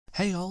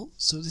Hey all,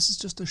 so this is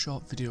just a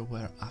short video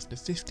where after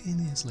 15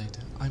 years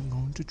later I'm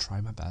going to try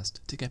my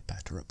best to get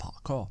better at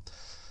parkour.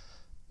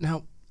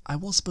 Now, I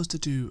was supposed to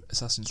do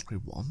Assassin's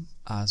Creed 1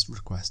 as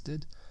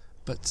requested,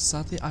 but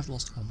sadly I've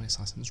lost all my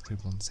Assassin's Creed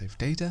 1 save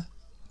data,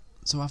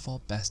 so I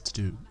thought best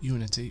to do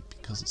Unity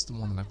because it's the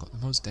one that I've got the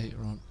most data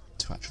on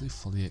to actually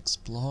fully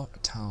explore a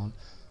town,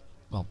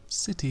 well,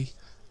 city,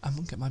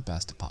 and get my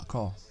best at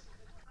parkour.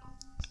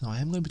 Now I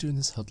am going to be doing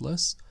this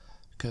hoodless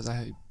because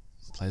I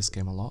play this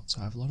game a lot, so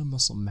I have a lot of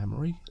muscle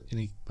memory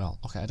well,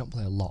 okay, I don't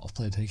play a lot, I've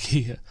played a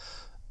year,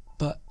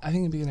 but I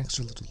think it'd be an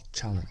extra little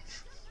challenge.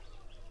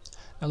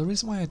 Now the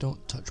reason why I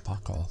don't touch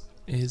parkour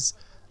is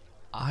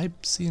I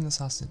see an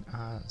assassin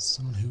as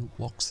someone who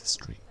walks the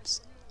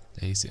streets.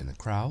 They sit in the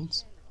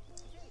crowds,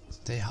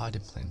 they hide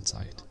in plain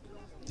sight,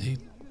 they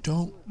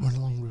don't run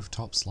along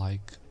rooftops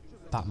like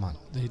Batman,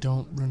 they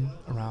don't run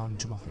around and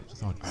jump off it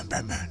going, I'm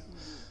Batman.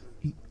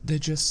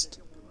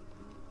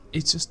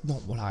 It's just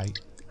not what I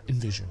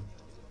envision.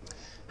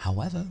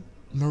 However,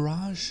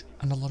 Mirage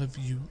and a lot of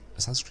you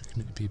Assassin's Creed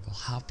community people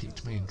have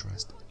piqued my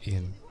interest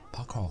in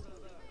parkour.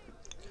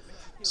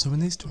 So in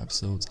these two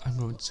episodes I'm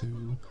going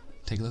to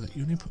take a look at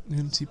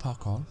Unity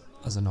parkour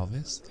as a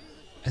novice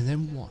and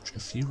then watch a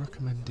few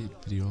recommended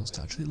videos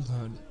to actually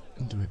learn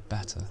and do it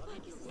better.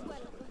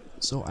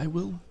 So I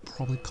will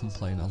probably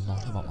complain a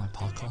lot about my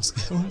parkour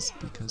skills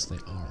because they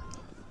are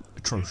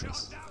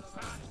atrocious.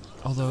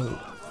 Although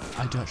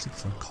I do actually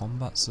prefer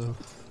combat, so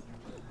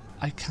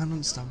I can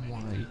understand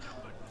why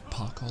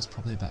parkour is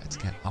probably better to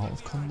get out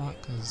of combat,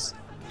 because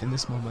in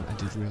this moment I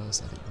did realise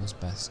that it was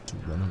best to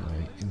run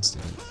away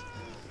instead of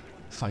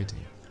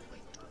fighting.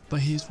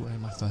 But here's where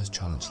my first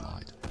challenge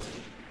lied.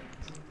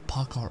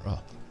 Parkour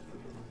up.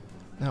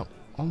 Now,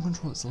 on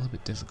control it's a little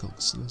bit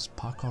difficult, so this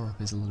parkour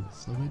up is a little bit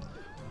fluid,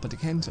 but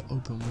again to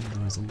open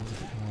window is a little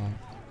bit more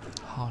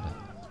harder.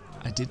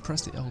 I did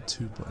press the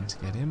L2 button to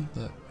get in,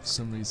 but for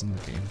some reason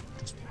the game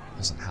just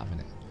wasn't having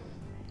it.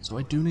 So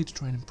I do need to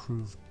try and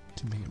improve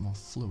to make it more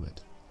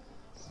fluid.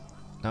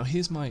 Now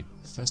here's my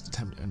first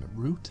attempt at a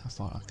route. I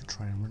thought I could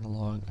try and run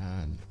along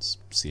and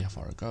see how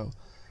far I go.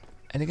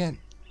 And again,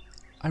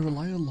 I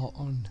rely a lot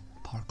on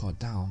parkour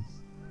down,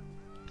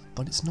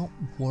 but it's not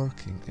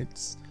working.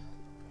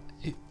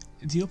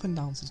 The up and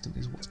down system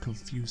is what's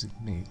confusing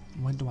me.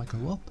 When do I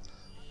go up?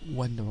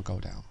 When do I go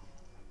down?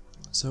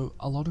 So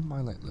a lot of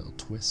my little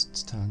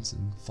twists, turns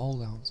and fall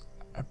downs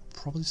are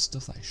probably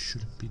stuff that I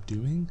shouldn't be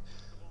doing,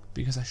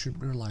 because I shouldn't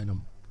be relying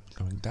on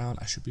going down.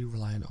 I should be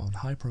relying on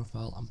high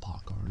profile and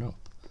parkouring up.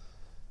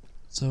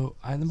 So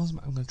at the moment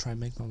I'm going to try and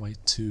make my way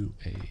to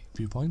a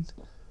viewpoint,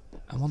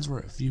 and once we're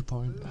at a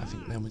viewpoint I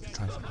think then we can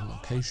try and find a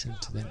location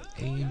to then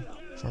aim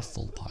for a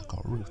full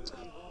parkour route.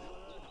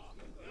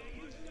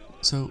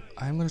 So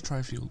I'm going to try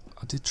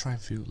I did try a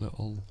few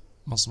little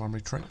muscle memory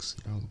tricks,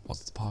 you know,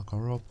 what's the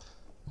parkour up,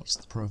 what's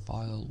the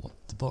profile, what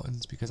the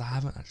buttons, because I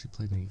haven't actually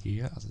played in a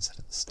year, as I said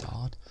at the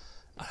start,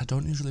 and I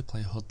don't usually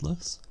play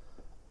hoodless,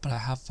 but I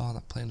have found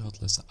that playing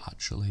hoodless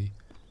actually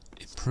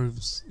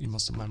improves your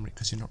muscle memory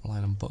because you're not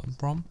relying on button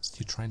prompts,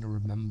 you're trying to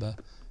remember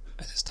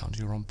and it's down to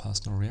your own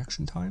personal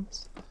reaction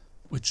times,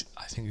 which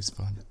I think is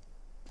fun.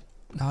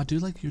 Now I do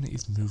like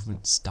Unity's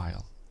movement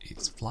style,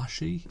 it's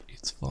flashy,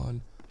 it's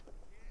fun,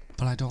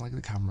 but I don't like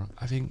the camera.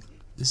 I think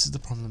this is the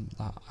problem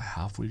that I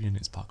have with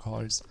Unity's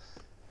parkour is,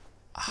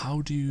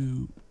 how do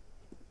you,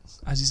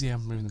 as you see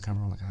I'm moving the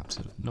camera like an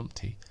absolute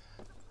numpty,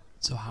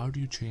 so how do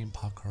you chain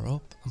parkour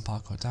up and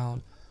parkour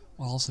down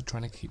while also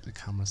trying to keep the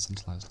camera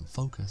centralized and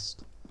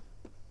focused?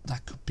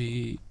 That could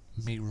be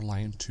me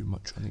relying too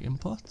much on the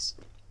inputs,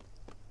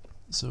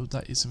 so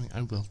that is something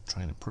I will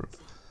try and improve.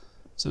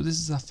 So this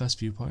is our first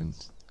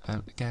viewpoint,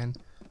 and again,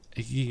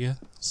 a year,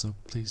 so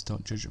please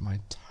don't judge my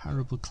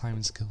terrible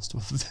climbing skills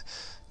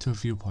to a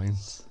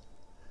viewpoint.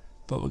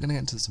 But we're going to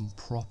get into some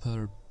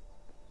proper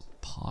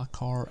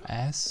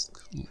parkour-esque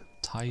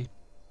type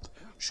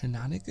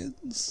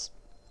shenanigans.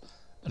 I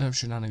don't know if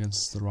shenanigans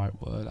is the right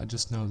word, I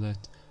just know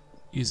that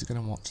you're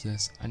going to watch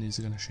this and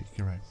you're going to shake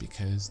your head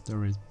because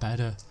there is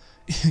better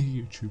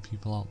YouTube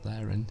people out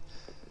there, and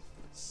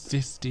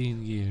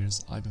 15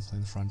 years I've been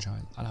playing the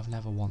franchise and I've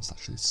never once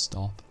actually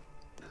stopped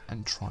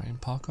and try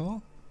and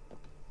parkour.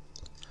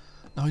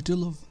 Now I do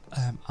love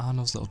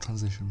Arno's little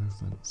transition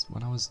movements.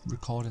 When I was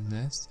recording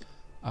this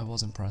I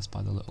was impressed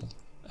by the little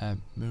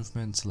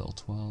movements, little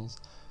twirls.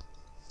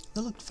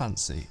 They looked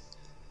fancy.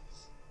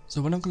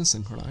 So we're not going to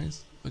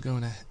synchronise, we're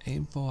going to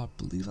aim for, I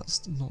believe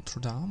that's Notre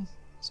Dame.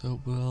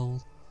 So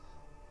we'll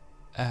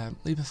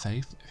leap of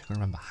faith, if you can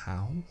remember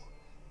how,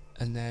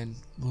 and then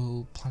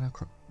we'll plan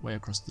our way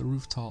across the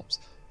rooftops,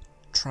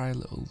 try a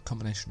little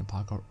combination of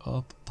parkour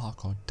up,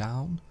 parkour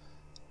down,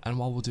 and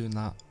while we're doing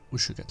that we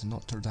should get to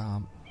Notre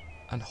Dame,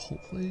 and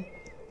hopefully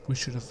we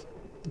should have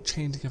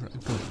chained together a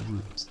good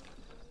route.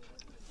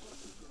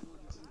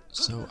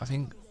 So I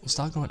think we'll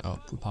start going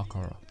up with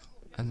parkour up,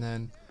 and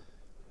then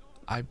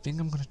I think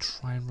I'm going to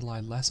try and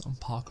rely less on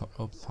parkour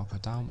up, parkour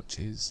down, which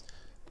is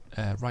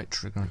right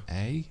trigger and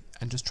A,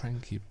 and just try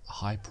and keep a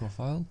high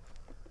profile,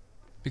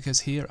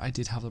 because here I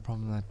did have the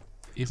problem that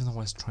even though I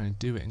was trying to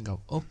do it and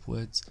go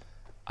upwards,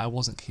 I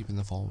wasn't keeping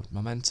the forward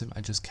momentum,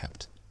 I just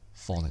kept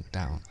falling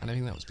down. And I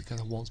think that was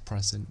because I was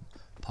pressing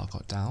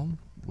parkour down,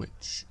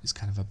 which is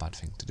kind of a bad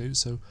thing to do,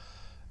 so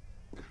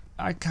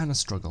I kind of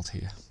struggled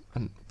here.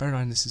 And bear in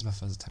mind, this is my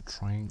first attempt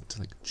trying to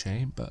like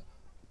chain, but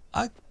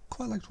I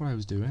quite liked what I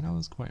was doing. I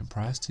was quite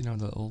impressed, you know,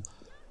 the little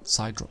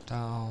side drop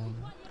down,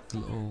 the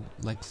little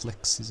leg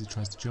flicks as he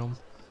tries to jump,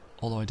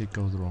 although I did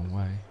go the wrong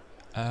way.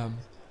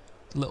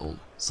 The little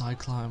side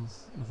climb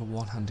with a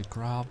one-handed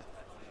grab.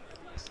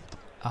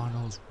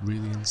 Arnold's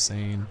really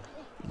insane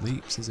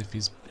leaps as if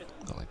he's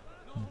got like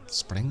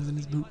springs in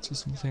his boots or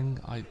something.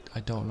 I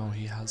don't know,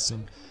 he has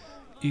some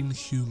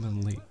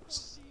inhuman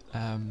leaps.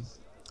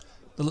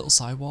 The little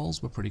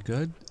sidewalls were pretty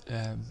good.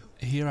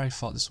 Here I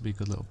thought this would be a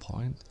good little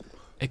point.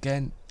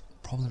 Again,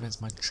 problem is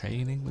my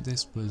chaining with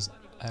this was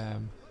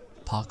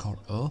parkour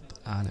up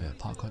and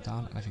parkour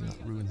down, and I think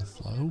that ruined the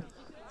flow.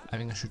 I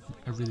think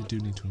I really do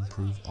need to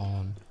improve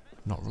on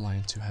not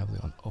relying too heavily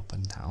on up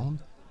and down,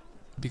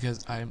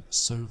 because I am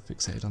so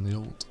fixated on the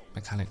old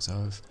mechanics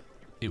of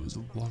it was a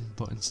one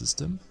button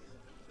system.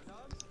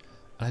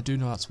 And I do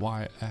know that's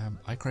why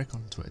iCrake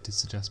on Twitter did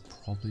suggest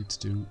probably to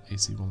do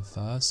AC1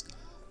 first,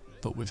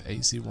 but with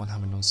AC1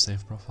 having no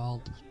save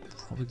profile,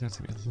 it's probably going to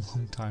take me a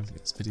long time to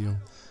get this video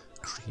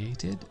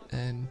created.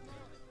 And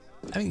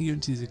I think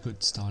Unity is a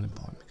good starting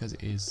point because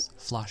it is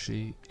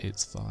flashy,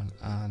 it's fun,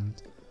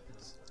 and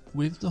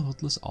with the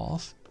hoodless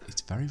off,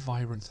 it's very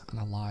vibrant and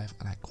alive,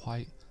 and I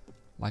quite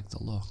like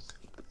the look.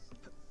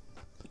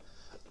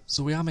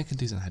 So we are making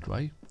decent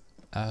headway.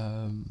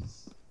 I'm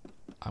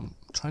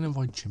trying to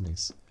avoid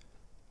chimneys.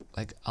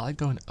 Like, I like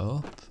going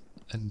up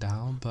and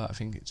down, but I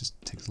think it just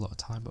takes a lot of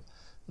time. But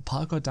the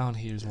parkour down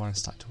here is where I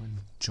start to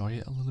enjoy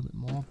it a little bit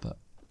more, but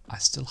I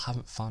still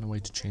haven't found a way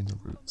to change the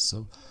routes.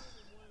 So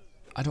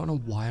I don't know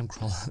why I'm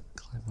climbing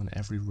on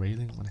every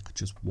railing when I could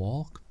just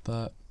walk,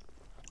 but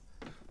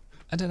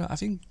I don't know, I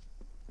think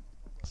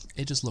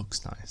it just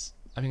looks nice.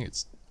 I think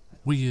it's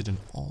weird and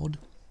odd,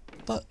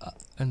 but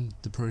and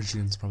the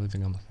Parisians probably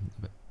think I'm looking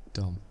a bit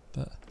dumb,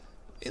 but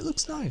it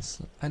looks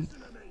nice. And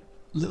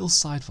little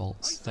side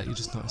vaults that you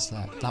just noticed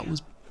there, that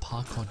was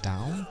parkour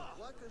down.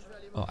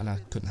 Oh, and I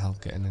couldn't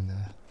help getting in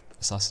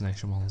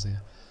assassination while I was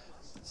here.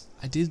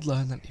 I did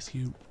learn that if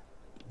you,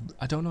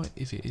 I don't know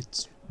if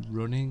it's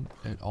running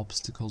at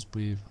obstacles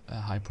with a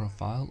high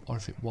profile, or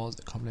if it was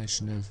a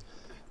combination of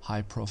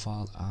high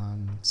profile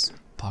and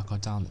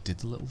parkour down that did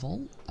the little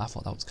vault. I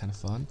thought that was kind of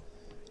fun.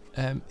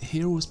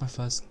 Here was my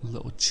first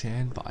little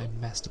chain, but I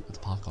messed up with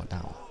the parkour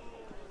down.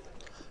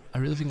 I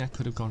really think I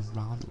could have gone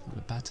round a little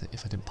bit better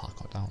if I didn't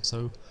parkour down.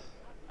 So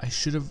I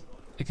should have,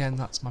 again,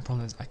 that's my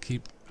problem, is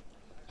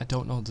I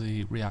don't know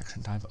the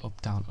reaction time for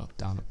up, down, up,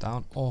 down, up,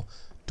 down, or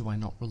do I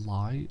not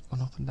rely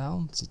on up and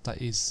down? So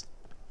that is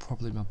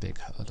probably my big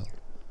hurdle.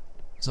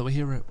 So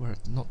we're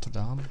at Notre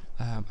Dame.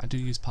 I do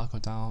use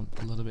parkour down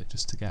a little bit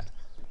just to get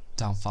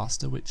down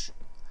faster, which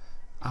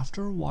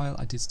after a while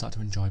I did start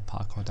to enjoy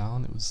parkour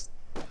down. It was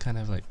kind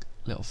of like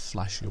a little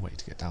flashy way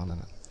to get down,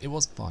 and it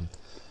was fun.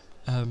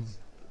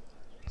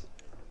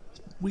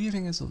 Weird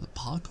thing is that the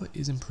parkour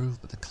is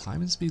improved, but the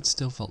climbing speed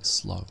still felt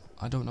slow.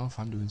 I don't know if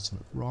I'm doing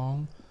something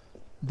wrong,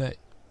 but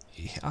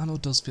Arno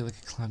does feel like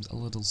he climbs a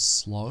little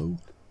slow,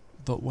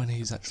 but when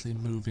he's actually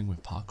moving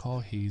with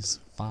parkour, he's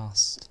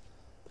fast.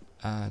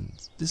 And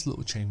this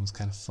little chain was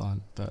kind of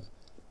fun, but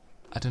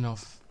I don't know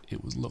if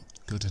it was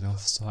looked good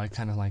enough, so I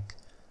kind of like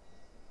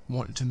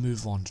wanted to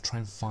move on to try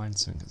and find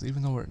something, because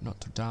even though we're at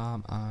Notre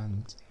Dame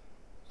and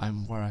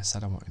I'm where I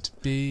said I wanted to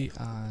be,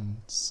 and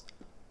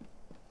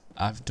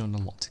I've done a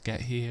lot to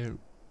get here,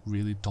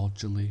 really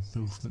dodgily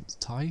movement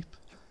type,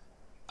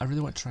 I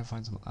really want to try and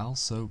find something else.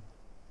 So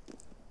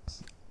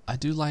I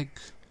do like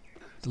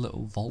the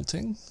little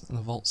vaulting and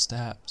the vault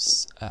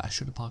steps. I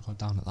should have parkoured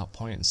down at that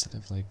point instead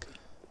of like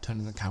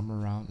turning the camera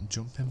around and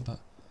jumping, but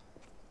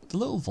the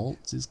little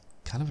vaults is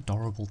kind of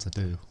adorable to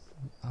do.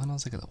 I know,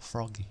 it's like a little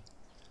froggy.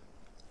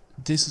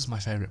 This is my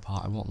favourite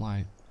part, I won't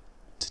lie.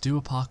 To do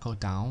a parkour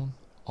down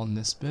on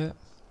this bit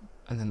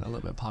and then a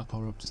little bit of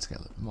parkour up just to get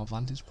a little bit more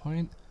vantage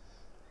point,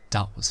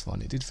 that was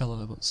fun. It did feel a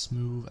little bit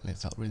smooth and it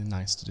felt really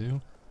nice to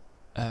do.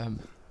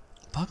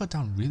 Parkour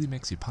down really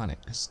makes you panic,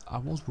 because I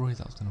was worried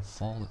that I was going to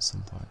fall at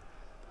some point.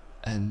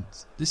 And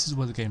this is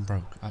where the game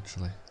broke,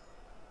 actually.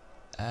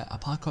 I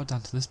parkoured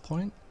down to this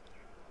point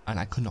and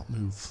I could not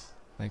move.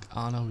 Like,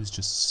 Arno was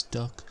just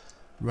stuck,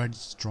 ready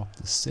to drop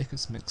the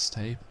sickest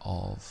mixtape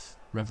of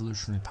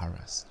Revolutionary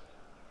Paris.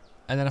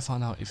 And then I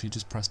found out if you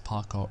just press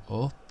parkour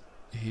up,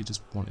 he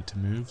just wanted to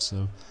move,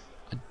 so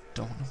I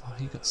don't know how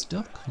he got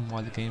stuck and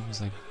why the game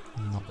was like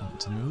not wanting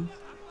to move.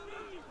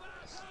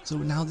 So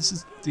now this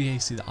is the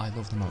AC that I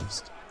love the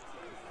most.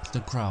 The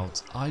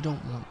crowds. I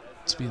don't want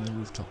to be in the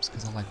rooftops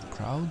because I like the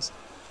crowds,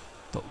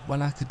 but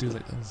when I could do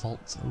like the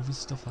vaults over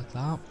stuff like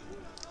that,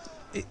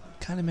 it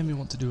kind of made me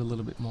want to do a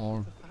little bit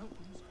more,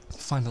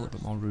 find a little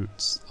bit more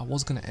routes. I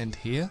was going to end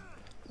here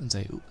and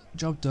say,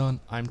 job done,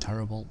 I'm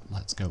terrible,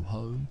 let's go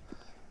home.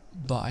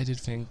 But I did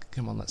think,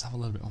 come on, let's have a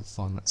little bit more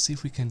fun. Let's see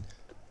if we can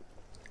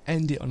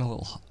end it on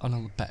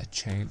a better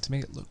chain to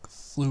make it look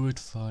fluid,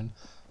 fun,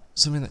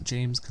 something that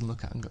James can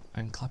look at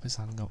and clap his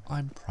hand and go,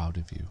 I'm proud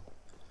of you,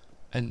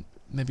 and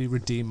maybe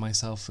redeem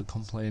myself for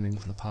complaining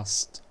for the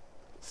past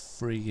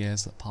 3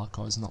 years that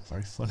parkour is not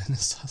very fun in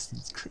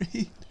Assassin's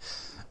Creed.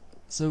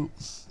 So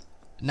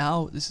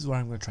now this is where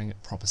I'm going to try and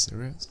get proper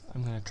serious.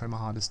 I'm going to try my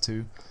hardest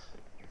to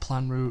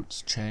plan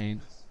routes,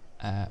 chain.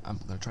 I'm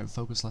going to try and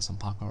focus less on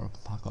parkour up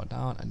and parkour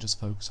down and just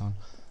focus on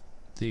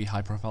the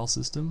high profile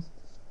system.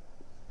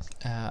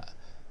 And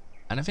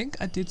I think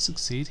I did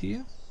succeed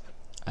here.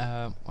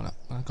 When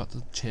I got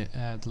the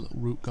little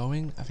route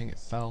going, I think it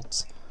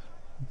felt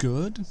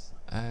good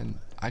and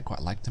I quite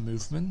liked the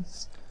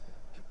movements.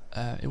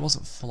 It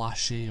wasn't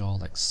flashy or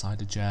like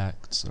side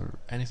ejects or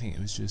anything, it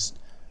was just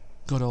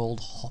good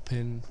old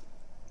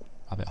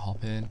rabbit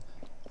hopping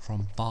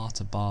from bar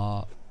to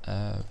bar.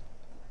 A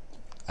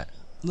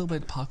little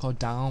bit of parkour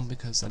down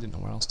because I didn't know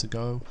where else to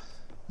go,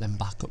 then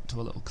back up to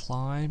a little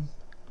climb.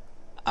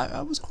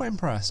 I was quite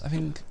impressed. I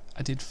think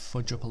I did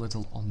fudge up a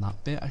little on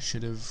that bit. I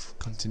should have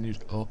continued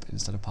up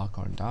instead of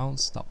parkouring down,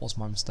 so that was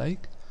my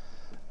mistake.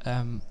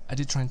 I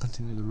did try and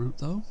continue the route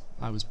though.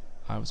 I was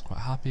quite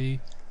happy.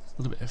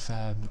 A little bit of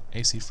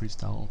AC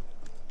freestyle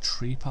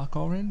tree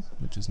parkouring,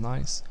 which is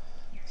nice.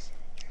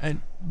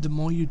 And the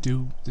more you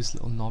do this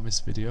little novice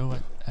video,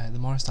 the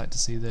more I start to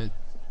see that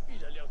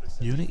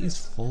Unity is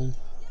full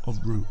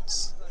of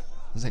routes.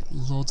 There's like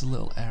loads of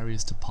little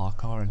areas to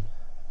parkour, and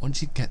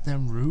once you get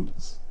them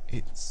routes,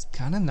 it's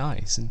kind of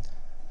nice. And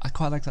I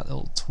quite like that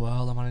little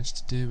twirl I managed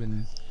to do,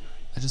 and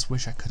I just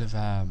wish I could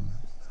have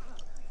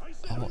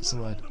what's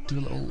the word? Do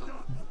a little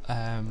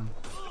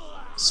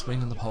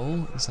swing on the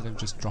pole instead of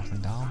just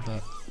dropping down.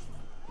 But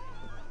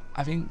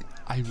I think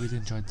I really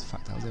enjoyed the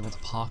fact that I was able to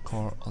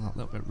parkour on that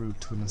little bit route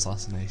to an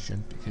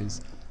assassination,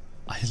 because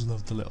I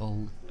love the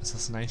little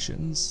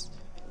assassinations.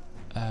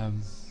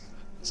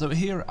 So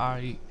here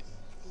I,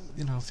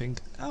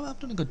 think, oh, I've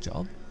done a good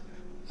job.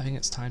 I think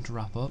it's time to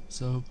wrap up.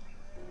 So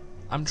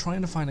I'm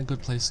trying to find a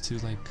good place to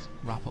like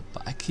wrap up,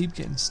 but I keep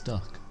getting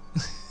stuck.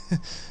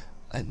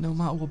 Like, no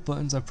matter what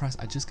buttons I press,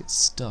 I just get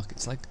stuck.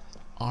 It's like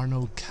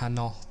Arno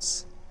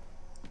cannot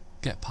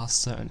get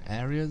past certain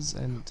areas,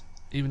 and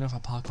even if I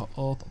parkour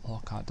up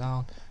or parkour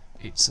down,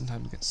 it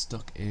sometimes gets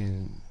stuck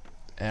in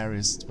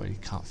areas where you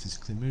can't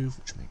physically move,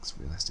 which makes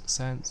realistic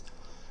sense.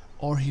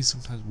 Or he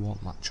sometimes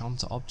won't latch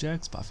onto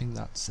objects, but I think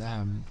that's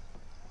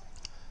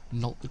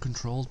not the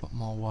controls, but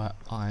more where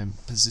I'm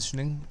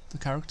positioning the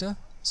character.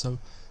 So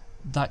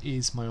that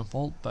is my own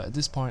fault, but at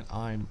this point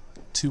I'm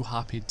too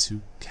happy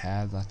to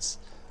care that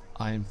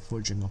I'm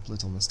fudging up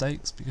little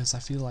mistakes, because I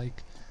feel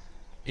like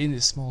in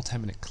this small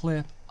 10-minute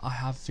clip I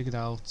have figured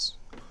out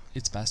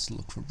it's best to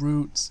look for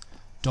routes,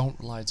 don't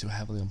rely too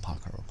heavily on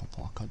parkour up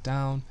or parkour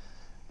down,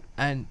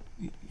 and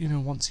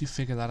once you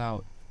figure that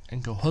out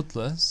and go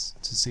hoodless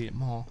to see it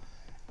more,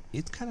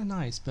 it's kind of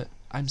nice. But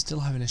I'm still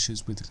having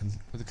issues with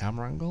the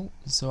camera angle,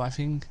 so I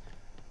think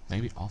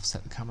maybe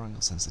offset the camera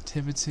angle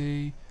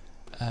sensitivity,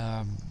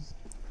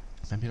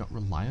 maybe not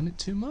rely on it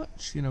too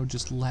much,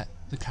 just let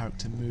the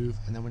character move,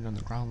 and then when you're on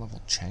the ground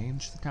level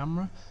change the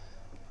camera,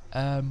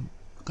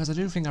 because I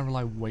do think I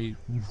rely way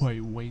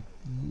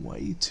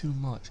too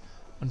much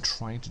on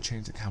trying to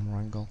change the camera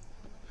angle.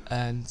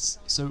 And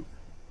so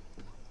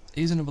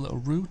here's another little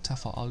route. I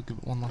thought I'll give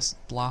it one last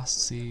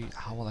blast, see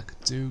how well I could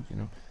do.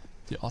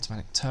 The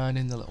automatic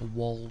turning, the little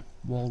wall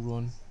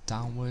run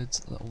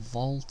downwards, a little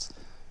vault.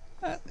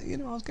 I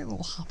was getting a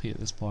little happy at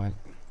this point.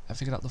 I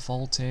figured out the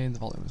vaulting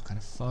was kind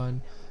of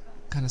fun.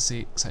 Kind of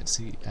excited to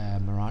see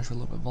Mirage with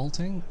a little bit of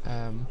vaulting.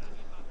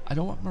 I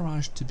don't want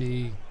Mirage to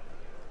be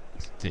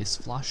this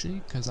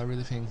flashy, because I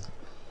really think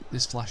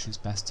this flash is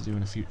best to do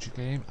in a future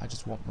game. I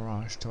just want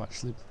Mirage to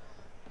actually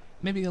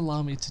maybe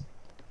allow me to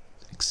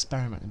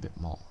experiment a bit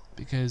more,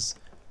 because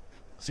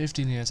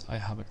 15 years I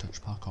haven't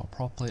touched parkour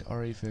properly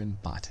or even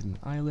batted an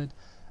eyelid,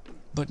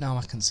 but now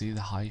I can see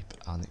the hype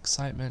and the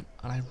excitement,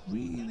 and I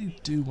really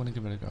do want to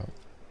give it a go,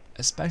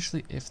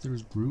 especially if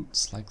there's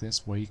routes like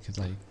this where you could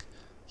like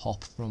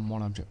hop from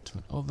one object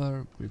to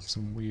another with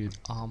some weird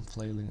arm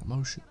flailing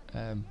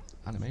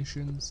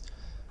animations.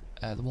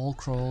 The wall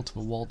crawl to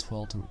a wall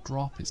twirl to a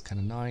drop is kind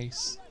of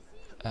nice.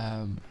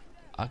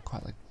 I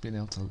quite like being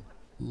able to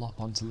lock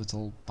onto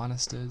little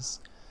banisters,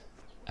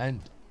 and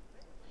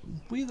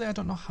weirdly I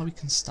don't know how he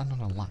can stand on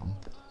a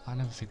lamp. I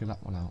never figured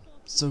that one out.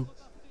 So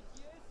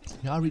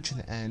we are reaching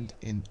the end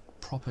in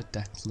proper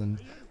Declan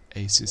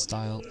Aces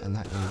style, and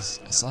that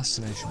is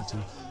Assassination to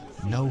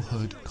no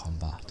hood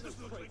combat.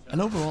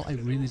 And overall I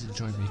really did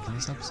enjoy making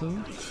this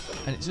episode,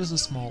 and it's just a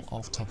small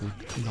off-topic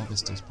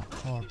novice does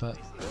parkour, but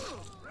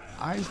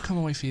I've come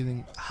away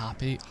feeling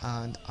happy,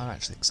 and I'm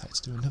actually excited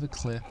to do another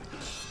clip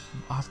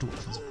after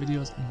watching these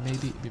videos, and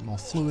maybe a bit more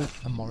fluid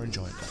and more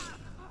enjoyable.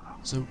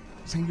 So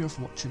thank you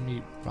for watching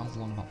me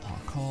ramble on about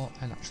parkour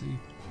and actually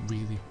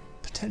really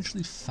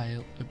potentially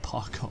fail at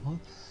parkour,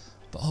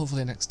 but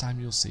hopefully next time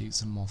you'll see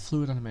some more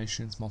fluid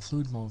animations, more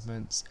fluid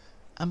movements,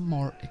 and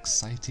more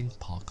exciting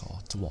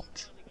parkour to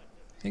watch.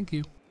 Thank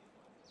you.